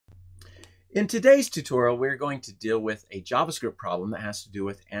In today's tutorial, we're going to deal with a JavaScript problem that has to do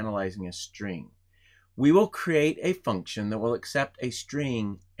with analyzing a string. We will create a function that will accept a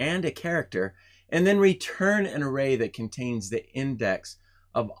string and a character and then return an array that contains the index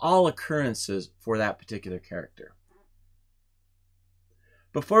of all occurrences for that particular character.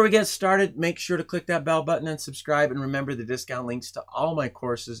 Before we get started, make sure to click that bell button and subscribe, and remember the discount links to all my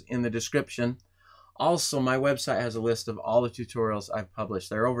courses in the description. Also, my website has a list of all the tutorials I've published.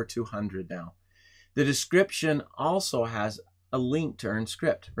 There are over 200 now. The description also has a link to earn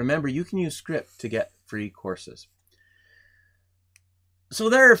script. Remember, you can use script to get free courses. So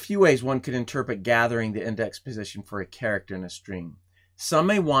there are a few ways one could interpret gathering the index position for a character in a string. Some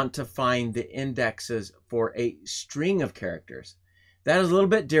may want to find the indexes for a string of characters. That is a little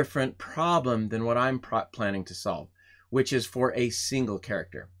bit different problem than what I'm planning to solve, which is for a single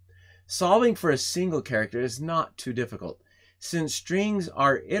character. Solving for a single character is not too difficult. Since strings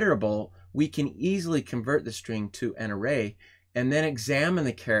are iterable, we can easily convert the string to an array and then examine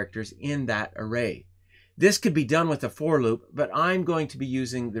the characters in that array. This could be done with a for loop, but I'm going to be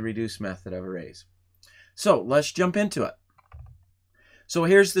using the reduce method of arrays. So let's jump into it. So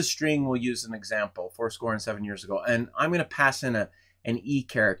here's the string we'll use an example, 7 years ago, and I'm going to pass in an E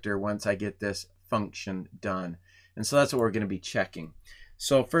character once I get this function done. And so that's what we're going to be checking.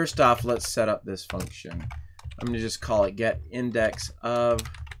 So first off, let's set up this function. I'm going to just call it get index of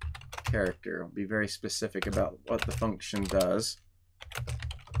character. I'll be very specific about what the function does.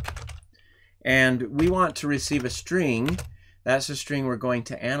 And we want to receive a string. That's the string we're going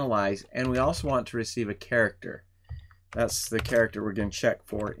to analyze. And we also want to receive a character. That's the character we're going to check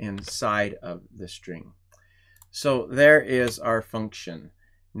for inside of the string. So there is our function.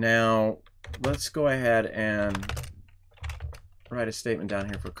 Now let's go ahead and write a statement down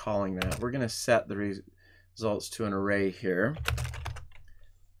here for calling that. We're going to set the results to an array here.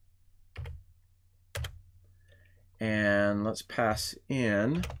 And let's pass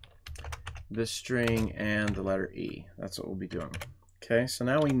in the string and the letter E. That's what we'll be doing. Okay, so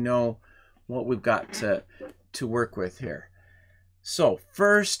now we know what we've got to work with here. So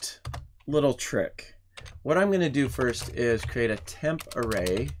first little trick. What I'm going to do first is create a temp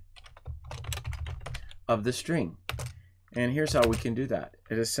array of the string. And here's how we can do that.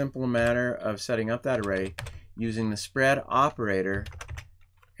 It is a simple matter of setting up that array using the spread operator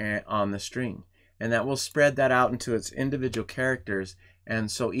on the string. And that will spread that out into its individual characters. And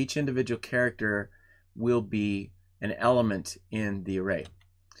so each individual character will be an element in the array.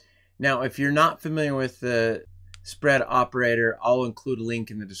 Now, if you're not familiar with the spread operator, I'll include a link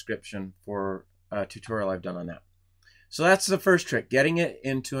in the description for a tutorial I've done on that. So that's the first trick, getting it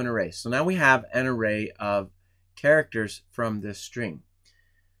into an array. So now we have an array of characters from this string.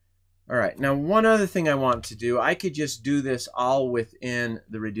 All right, now one other thing I want to do, I could just do this all within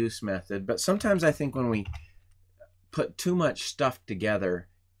the reduce method, but sometimes I think when we put too much stuff together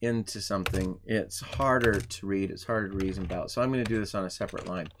into something, it's harder to read, it's harder to reason about. So I'm going to do this on a separate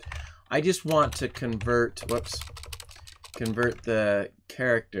line. I just want to convert the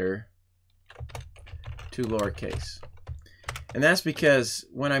character to lowercase. And that's because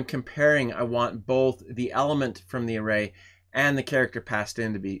when I'm comparing, I want both the element from the array and the character passed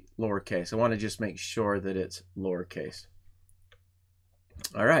in to be lowercase. I want to just make sure that it's lowercase.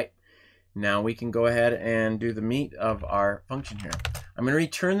 All right, now we can go ahead and do the meat of our function here. I'm going to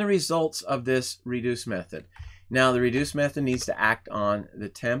return the results of this reduce method. Now the reduce method needs to act on the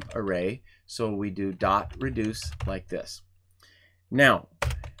temp array, so we do dot reduce like this. Now,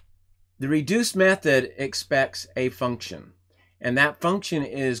 the reduce method expects a function. And that function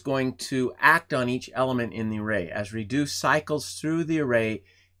is going to act on each element in the array. As reduce cycles through the array,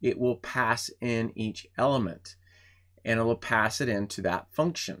 it will pass in each element. And it will pass it into that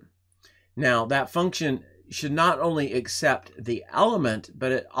function. Now, that function should not only accept the element,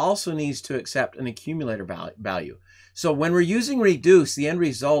 but it also needs to accept an accumulator value. So when we're using reduce, the end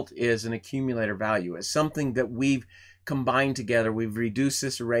result is an accumulator value. It's something that we've combined together. We've reduced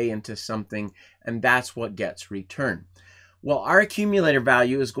this array into something, and that's what gets returned. Well, our accumulator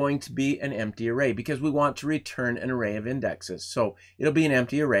value is going to be an empty array because we want to return an array of indexes. So it'll be an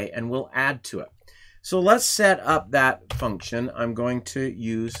empty array and we'll add to it. So let's set up that function. I'm going to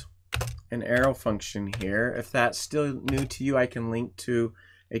use an arrow function here. If that's still new to you, I can link to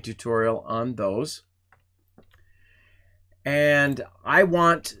a tutorial on those. And I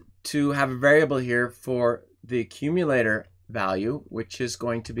want to have a variable here for the accumulator value, which is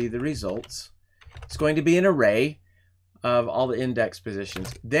going to be the results. It's going to be an array of all the index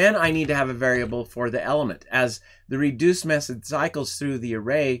positions. Then I need to have a variable for the element. As the reduce method cycles through the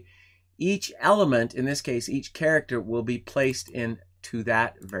array, each element, in this case each character, will be placed in to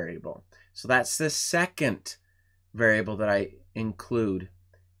that variable. So that's the second variable that I include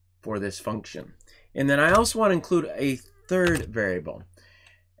for this function. And then I also want to include a third variable.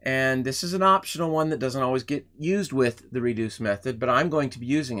 And this is an optional one that doesn't always get used with the reduce method, but I'm going to be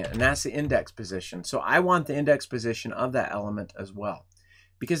using it, and that's the index position. So I want the index position of that element as well,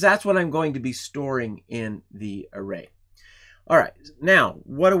 because that's what I'm going to be storing in the array. All right, now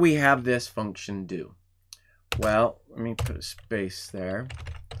what do we have this function do? Well, let me put a space there.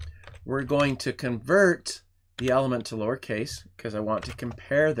 We're going to convert the element to lowercase because I want to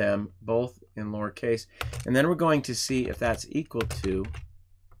compare them both in lowercase, and then we're going to see if that's equal to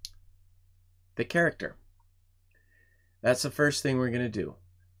the character. That's the first thing we're going to do.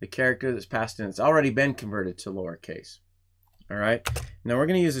 The character that's passed in, it's already been converted to lowercase. All right. Now we're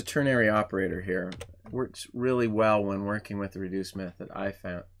going to use a ternary operator here. It works really well when working with the reduce method, I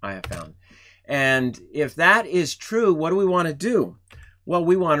have found. And if that is true, what do we want to do? Well,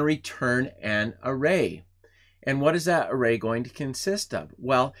 we want to return an array. And what is that array going to consist of?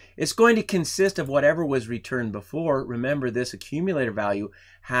 Well, it's going to consist of whatever was returned before. Remember, this accumulator value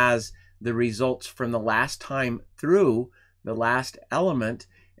has the results from the last time through the last element,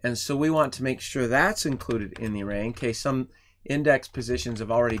 and so we want to make sure that's included in the array in case some index positions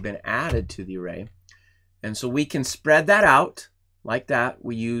have already been added to the array. And so we can spread that out like that.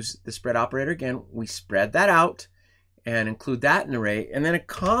 We use the spread operator again. We spread that out and include that in the array, and then a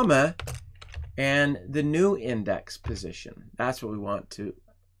comma and the new index position. That's what we want to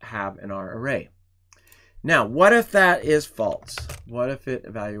have in our array. Now, what if that is false? What if it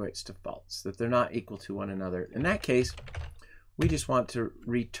evaluates to false, that they're not equal to one another? In that case, we just want to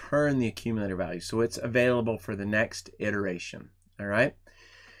return the accumulator value so it's available for the next iteration. All right?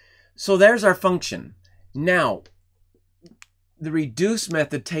 So there's our function. Now, the reduce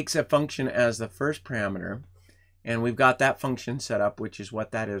method takes a function as the first parameter, and we've got that function set up, which is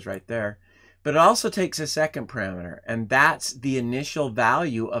what that is right there. But it also takes a second parameter, and that's the initial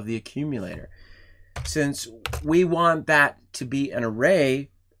value of the accumulator. Since we want that to be an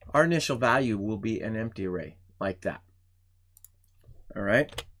array, our initial value will be an empty array like that. All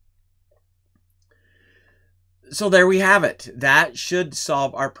right. So there we have it. That should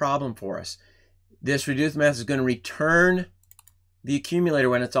solve our problem for us. This reduce method is going to return the accumulator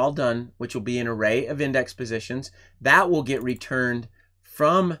when it's all done, which will be an array of index positions. That will get returned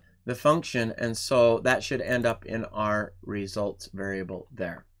from the function, and so that should end up in our results variable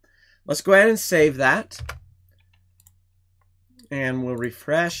there. Let's go ahead and save that, and we'll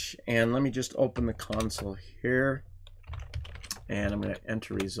refresh, and let me just open the console here, and I'm going to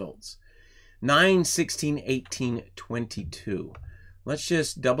enter results. 9, 16, 18, 22. Let's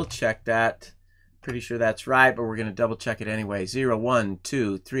just double check that. Pretty sure that's right, but we're going to double check it anyway. 0, 1,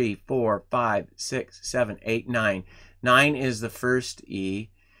 2, 3, 4, 5, 6, 7, 8, 9. 9 is the first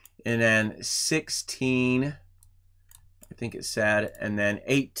E, and then 16, I think it said, and then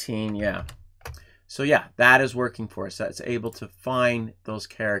 18, yeah. So yeah, that is working for us. That's able to find those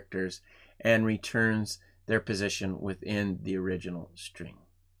characters and returns their position within the original string.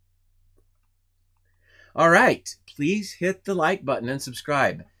 All right, please hit the like button and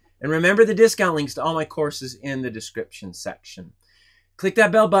subscribe. And remember the discount links to all my courses in the description section. Click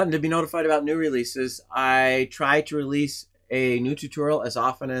that bell button to be notified about new releases. I try to release a new tutorial as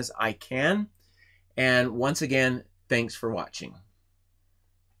often as I can. And once again, thanks for watching.